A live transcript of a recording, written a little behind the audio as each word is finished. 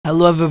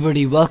Hello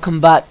everybody,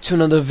 welcome back to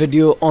another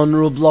video on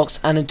Roblox,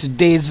 and in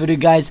today's video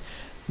guys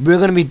we're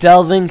going to be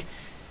delving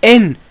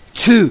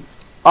into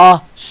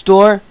a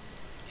store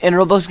in a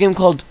Roblox game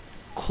called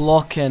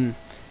Clockin.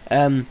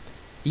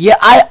 Yeah,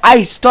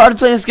 I started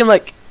playing this game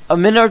like a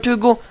minute or two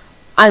ago.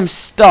 I'm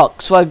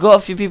stuck, so I got a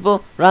few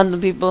people,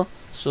 random people,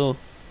 so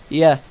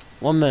yeah,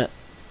 1 minute.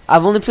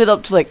 I've only played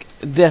up to like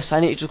this. I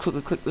need to just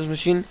quickly click this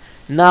machine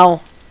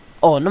now.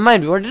 Oh, never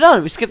mind, we already done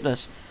it, we skipped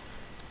this.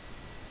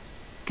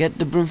 Get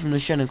the broom from the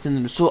shed and clean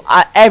them. So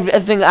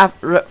everything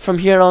from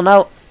here on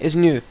out is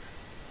new,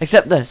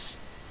 except this.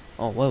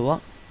 Oh wait,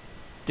 what?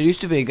 There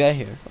used to be a guy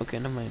here. Okay,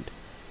 never mind.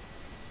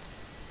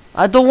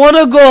 I don't want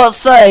to go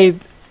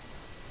outside.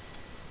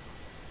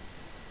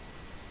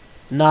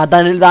 Nah,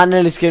 that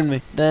nearly scared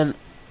me. Then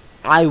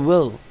I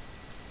will,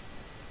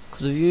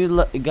 because if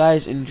you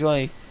guys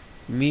enjoy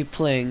me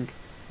playing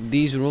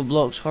these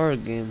Roblox horror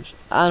games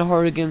and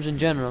horror games in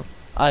general,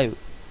 I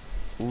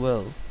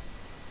will.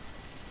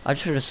 I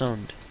just heard a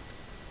sound.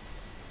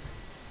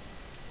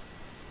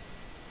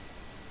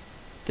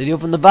 Did you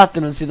open the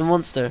bathroom and see the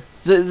monster?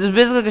 So there's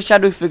basically like a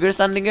shadowy figure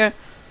standing here.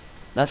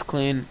 That's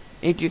clean.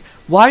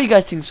 Why are you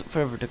guys taking so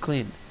forever to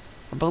clean?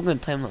 I'm probably gonna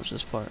time lapse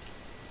this part.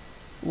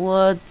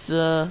 What?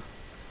 I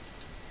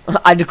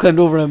just climbed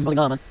over him.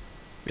 Man.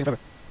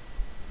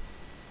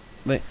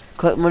 Wait,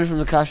 collect money from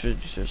the cash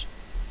registers.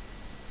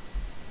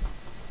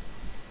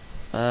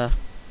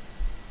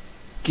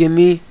 Give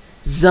me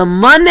the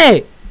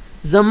money.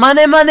 The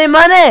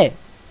money!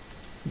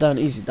 Done,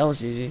 easy. That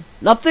was easy.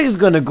 Nothing's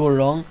gonna go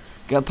wrong.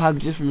 Get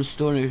packages from the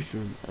storage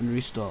room and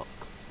restock.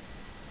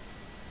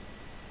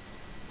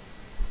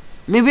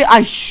 Maybe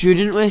I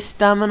shouldn't waste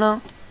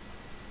stamina,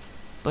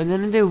 but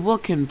then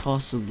what can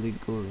possibly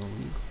go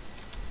wrong?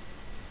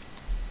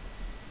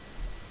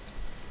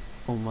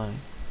 Oh my.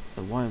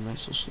 Why am I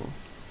so slow?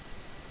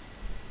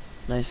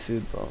 Nice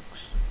food box.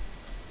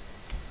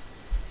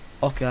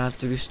 Okay, I have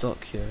to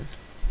restock here.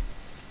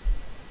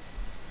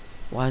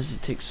 Why does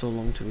it take so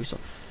long to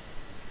restock?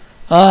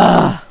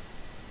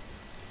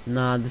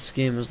 Nah, this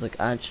game is like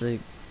actually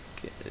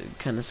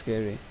kind of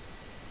scary.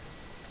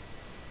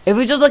 If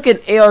it's just like an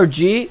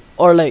ARG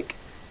or like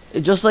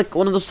just like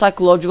one of those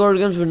psychological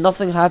games where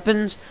nothing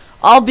happens,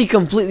 I'll be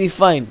completely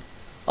fine.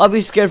 I'll be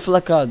scared for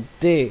like a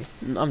day.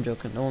 I'm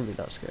joking, I won't be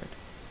that scared.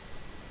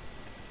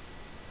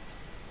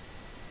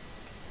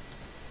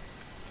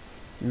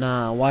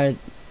 Nah, why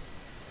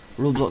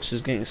Roblox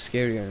is getting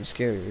scarier and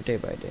scarier day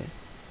by day.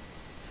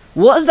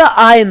 What is that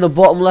eye in the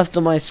bottom left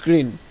of my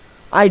screen?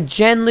 I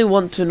genuinely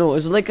want to know.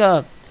 Is it like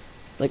a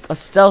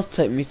stealth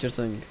type meter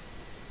thing?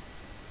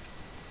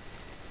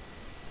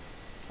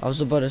 I was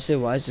about to say,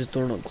 why is this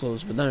door not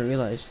closed? But then I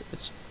realized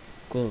it's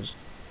closed.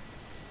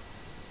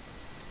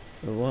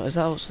 Wait, what is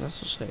that? That's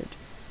so sad.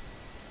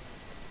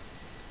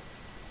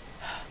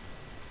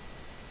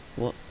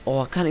 What? Oh,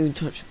 I can't even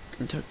touch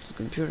the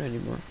computer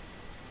anymore.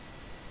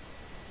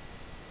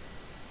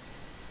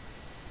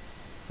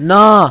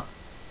 Nah.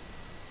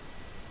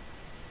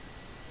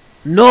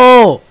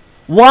 No!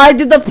 Why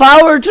did the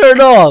power turn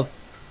off?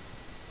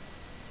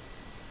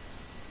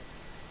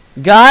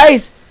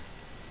 Guys!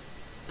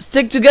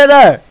 Stick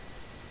together!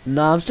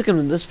 Nah, I'm sticking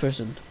with this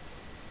person.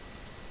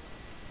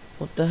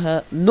 What the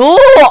hell? No!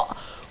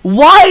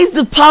 Why is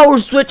the power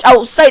switch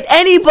outside?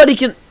 Anybody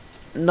can...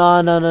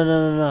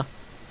 Nah.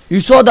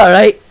 You saw that,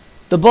 right?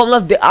 The bottom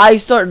left, the eye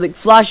started like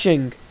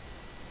flashing.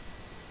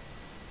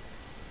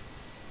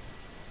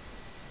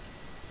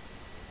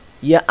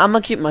 Yeah, I'ma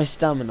keep my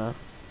stamina.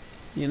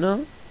 You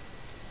know?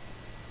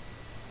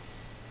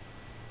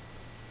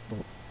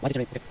 Oh,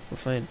 okay, we're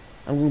fine.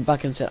 I'm going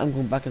back inside. I'm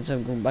going back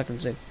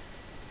inside.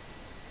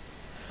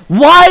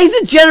 Why is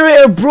the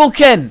generator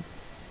broken?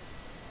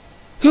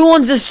 Who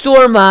owns this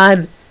store,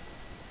 man?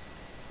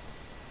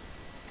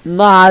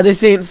 Nah,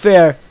 this ain't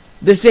fair.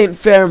 This ain't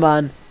fair,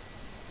 man.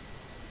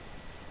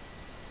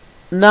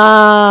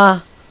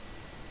 Nah.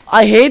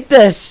 I hate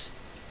this.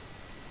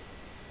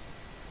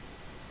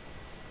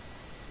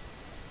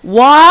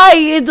 Why?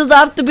 It does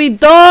have to be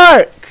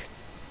dark.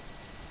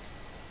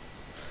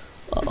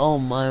 Oh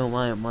my.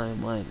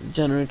 The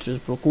generator is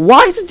broken.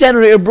 Why is the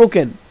generator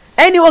broken?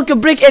 Anyone can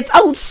break it. It's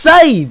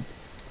outside.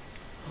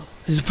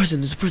 There's a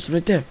person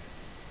right there.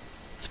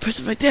 There's a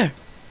person right there.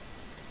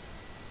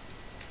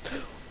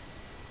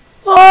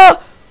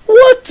 Ah!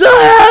 What the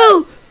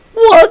hell?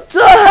 What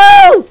the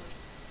hell?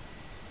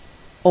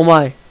 Oh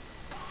my.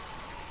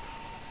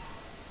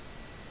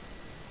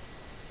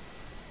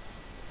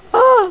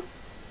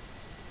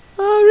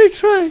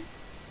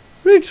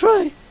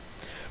 Retry.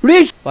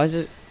 Why is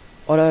it?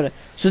 Oh.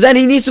 So then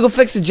he needs to go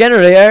fix the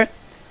generator.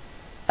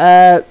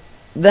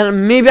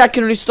 Then maybe I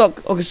can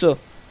restock. Okay, so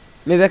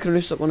maybe I can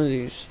restock one of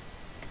these.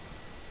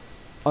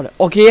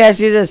 Okay,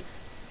 yes.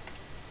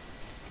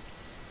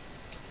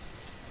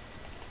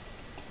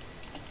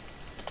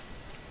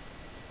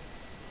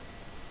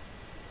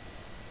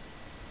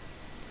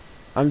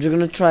 I'm just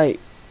gonna try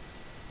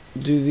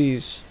do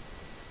these.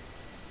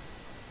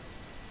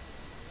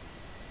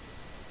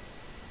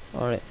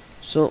 Alright,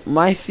 so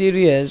my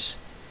theory is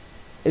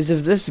is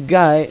if this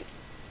guy,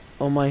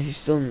 oh my, he's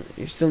still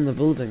in the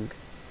building.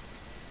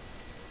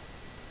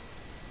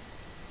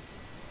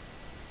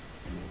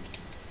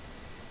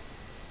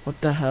 What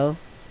the hell?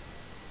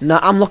 Nah,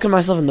 I'm locking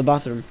myself in the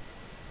bathroom.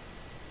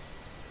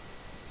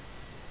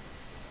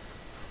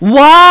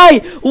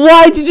 Why?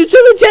 Why did you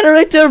turn the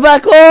generator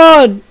back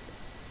on?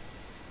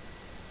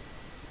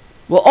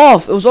 Well,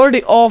 off. It was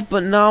already off,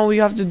 but now we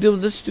have to deal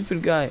with this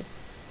stupid guy.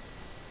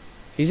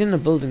 He's in the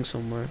building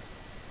somewhere.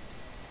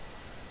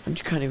 And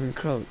you can't even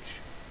crouch.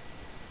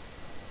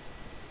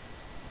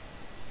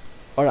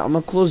 Alright, I'm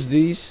gonna close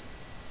these.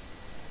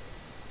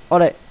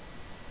 Alright.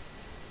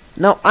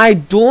 Now, I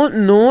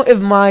don't know if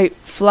my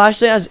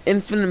flashlight has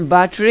infinite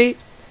battery.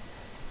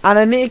 And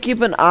I need to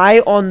keep an eye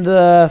on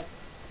the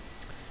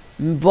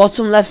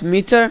bottom left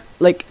meter.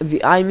 Like,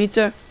 the eye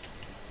meter.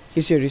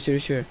 He's here, he's here,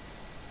 he's here.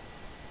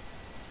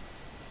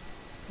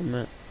 Wait a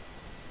minute.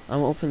 I'm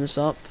gonna open this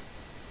up.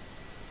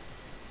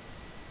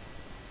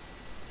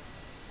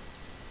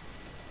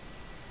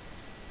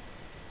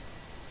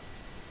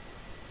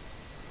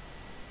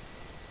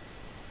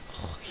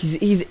 Oh,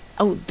 he's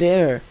out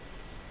there.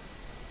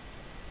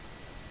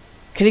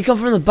 Can he come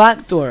from the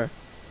back door?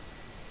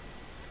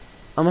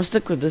 I'm gonna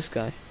stick with this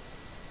guy.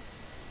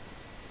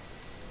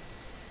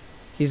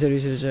 He's there,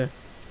 he's there, he's there.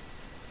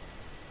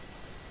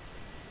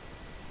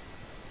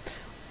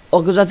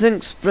 Oh, because I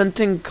think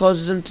sprinting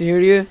causes him to hear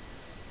you.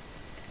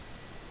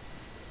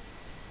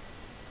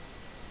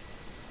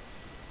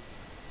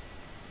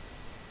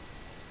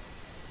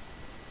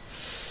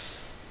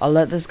 I'll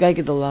let this guy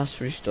get the last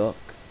restock.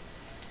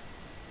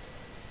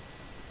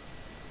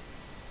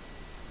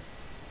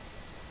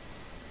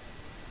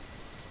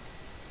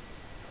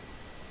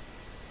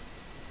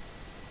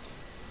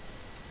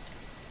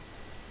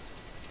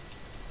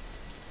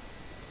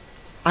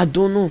 I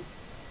don't know.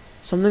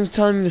 Something's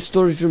telling me the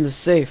storage room is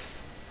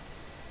safe.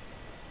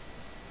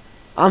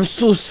 I'm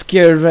so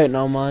scared right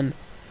now, man.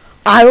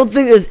 I don't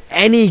think there's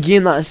any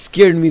game that has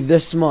scared me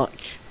this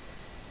much.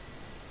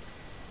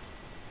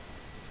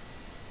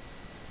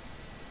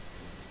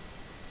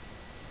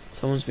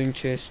 Someone's being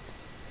chased.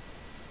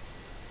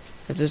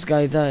 If this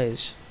guy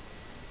dies,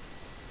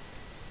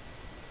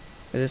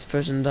 if this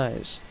person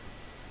dies,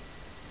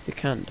 they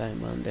can't die,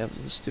 man. They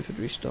have the stupid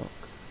restock.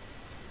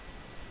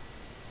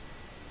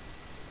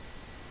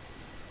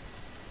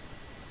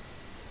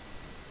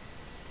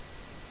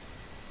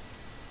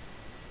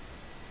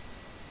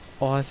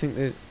 Oh, I think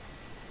they...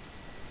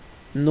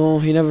 No,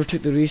 he never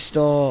took the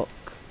restock.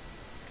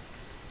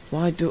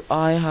 Why do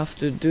I have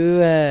to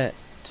do it?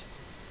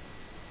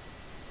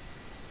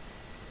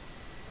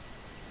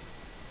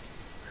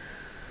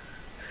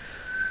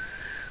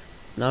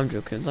 No, I'm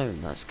joking. It's not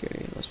even that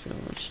scary, let's be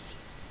honest.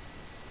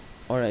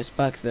 Alright, it's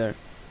back there.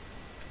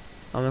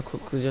 I'm gonna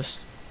quickly just...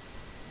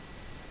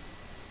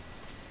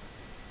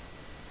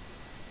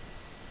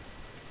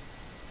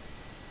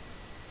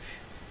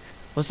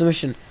 What's the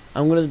mission?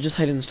 I'm gonna just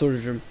hide in the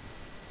storage room.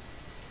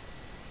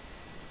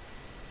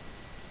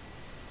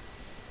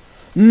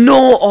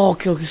 No! Oh,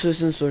 okay, so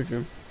it's in the storage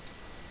room.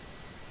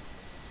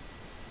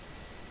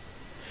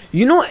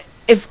 You know,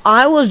 if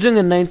I was doing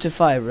a 9 to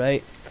 5,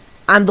 right?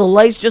 And the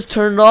lights just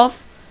turned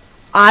off,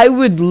 I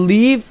would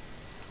leave.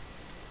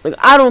 Like,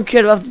 I don't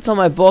care if I have to tell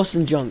my boss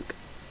and junk.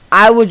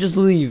 I would just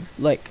leave.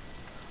 Like,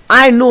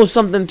 I know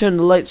something turned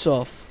the lights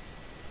off.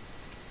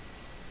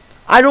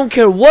 I don't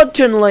care what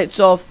turned the lights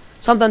off.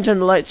 Something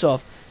turned the lights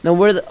off. Now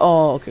where the...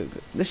 Oh, okay, okay.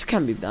 This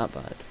can't be that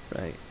bad,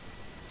 right?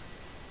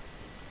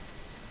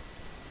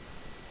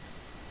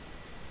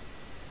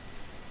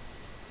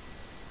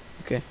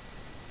 Okay.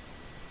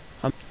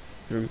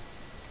 Room.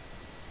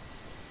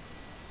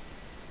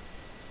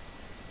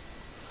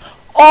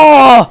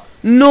 Oh!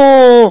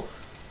 No!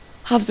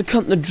 Have to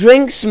count the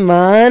drinks,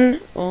 man!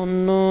 Oh,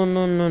 no,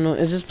 no, no, no.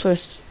 Is this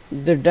place...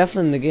 They're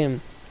definitely in the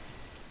game.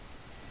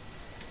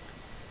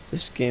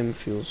 This game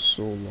feels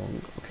so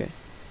long. Okay.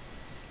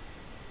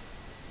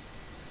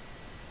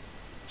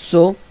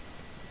 So,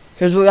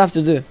 here's what we have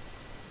to do.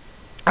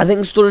 I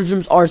think storage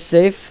rooms are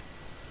safe.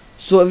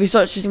 So if he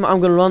starts shooting, I'm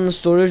gonna run the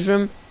storage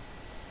room.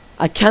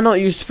 I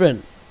cannot use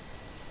sprint.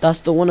 That's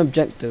the one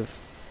objective.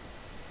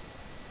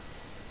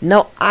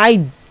 Now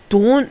I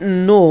don't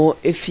know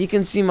if he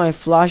can see my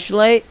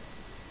flashlight.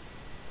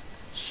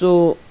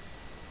 So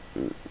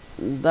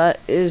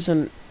that is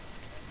an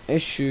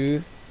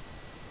issue.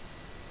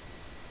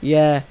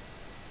 Yeah.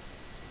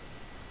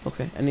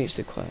 Okay, I need to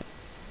stay quiet.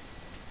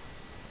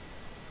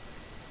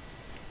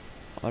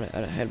 Alright,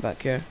 head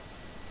back here.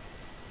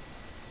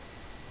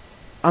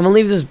 I'm gonna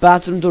leave this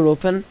bathroom door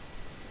open.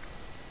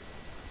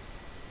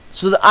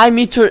 So the eye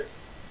meter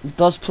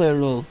does play a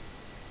role.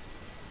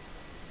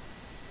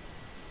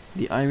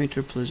 The eye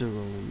meter plays a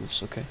role in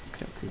this. Okay,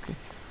 okay, okay, okay.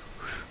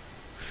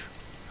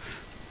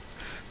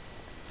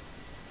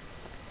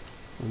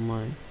 Oh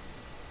my.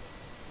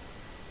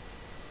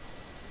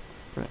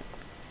 Right.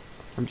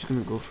 I'm just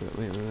gonna go for it.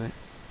 Wait, wait, wait.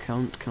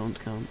 Count, count,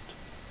 count.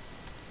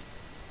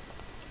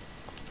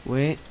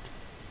 Wait.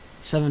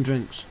 7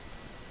 drinks.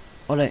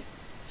 Alright.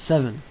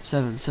 7,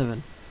 7,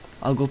 7.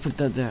 I'll go put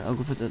that there. I'll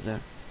go put that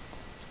there.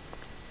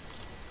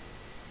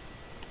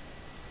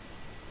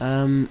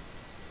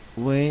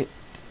 Wait.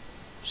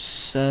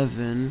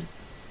 7.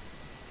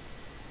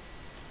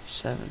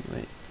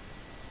 Wait.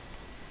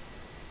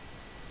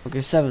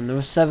 Okay, 7. There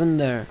was 7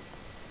 there.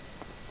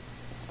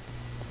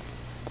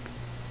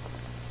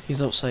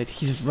 He's outside.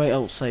 He's right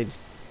outside.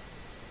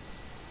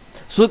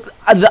 So look,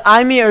 the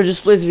eye meter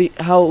displays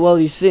how well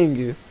he's seeing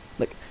you.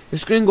 Like, your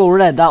screen go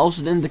red. That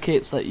also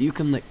indicates that you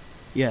can, like,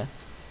 yeah.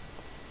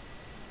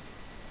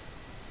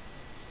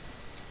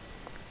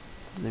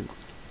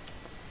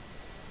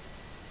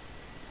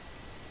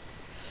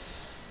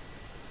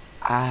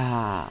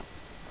 Ah.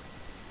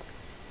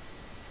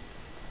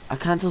 I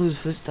can't tell whose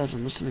footsteps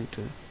I'm listening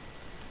to.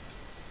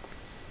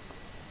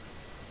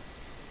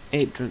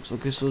 8 drinks.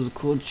 Okay, so the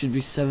code should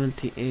be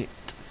 78.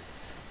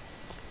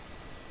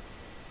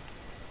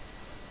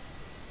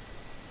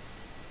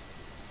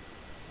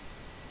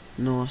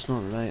 No, it's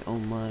not right. Oh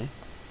my.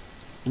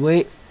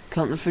 Wait,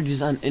 count the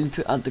fridges and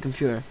input at the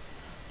computer.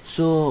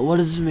 So, what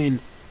does this mean?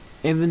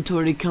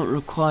 Inventory count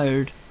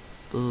required.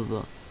 Blah blah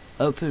blah.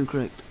 Output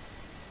incorrect.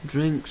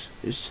 Drinks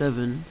is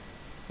 7.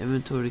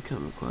 Inventory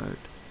count required.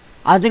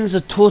 I think it's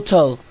a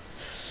total.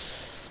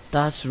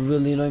 That's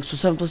really annoying. So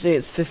 7 plus 8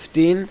 is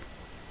 15.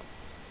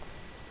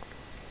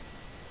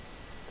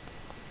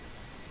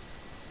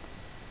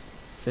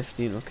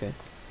 15, okay.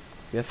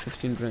 We have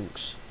 15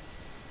 drinks.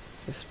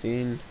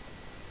 15.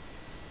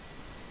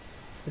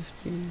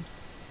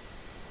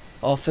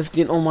 Oh,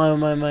 15. Oh my, oh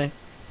my, oh my.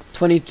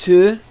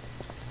 22.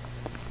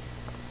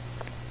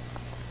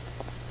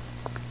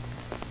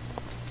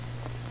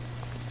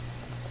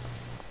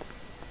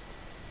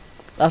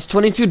 That's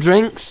 22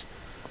 drinks.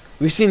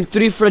 We've seen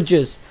 3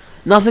 fridges.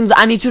 Nothing's.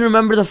 I need to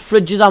remember the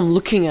fridges I'm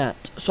looking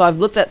at. So I've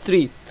looked at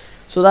 3.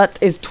 So that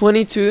is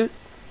 22.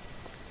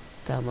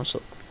 Damn, that's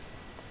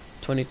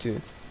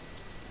 22.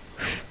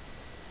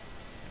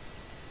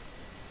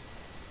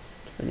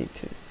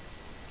 22.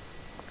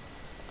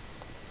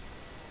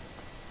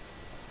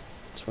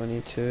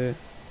 22.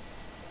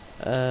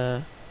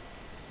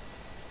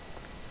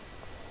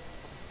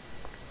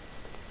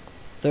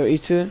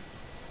 32.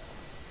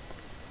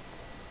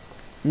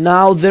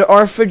 Now there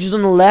are fridges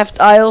on the left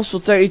aisle, so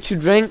 32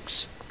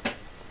 drinks.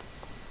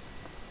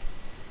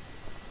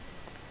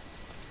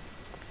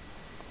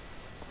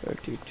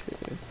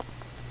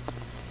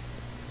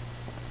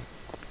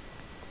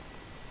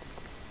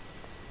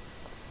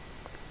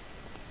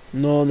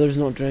 No, there's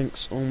no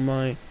drinks. Oh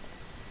my.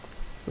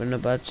 We're in a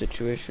bad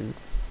situation.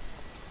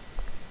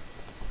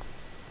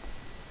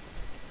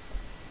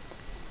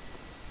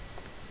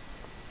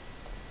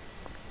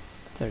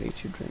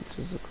 $32 drinks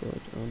is the code.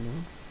 Oh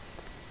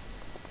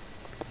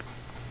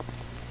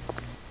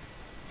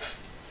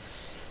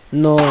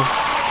no. No.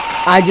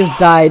 I just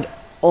died.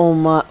 Oh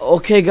my.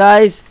 Okay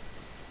guys.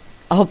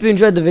 I hope you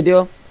enjoyed the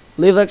video.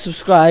 Leave a like,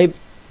 subscribe.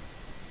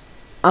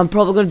 I'm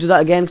probably going to do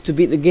that again to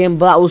beat the game,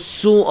 but that was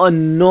so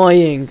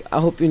annoying. I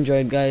hope you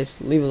enjoyed,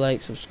 guys. Leave a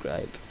like,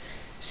 subscribe.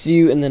 See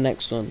you in the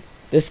next one.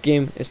 This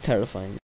game is terrifying.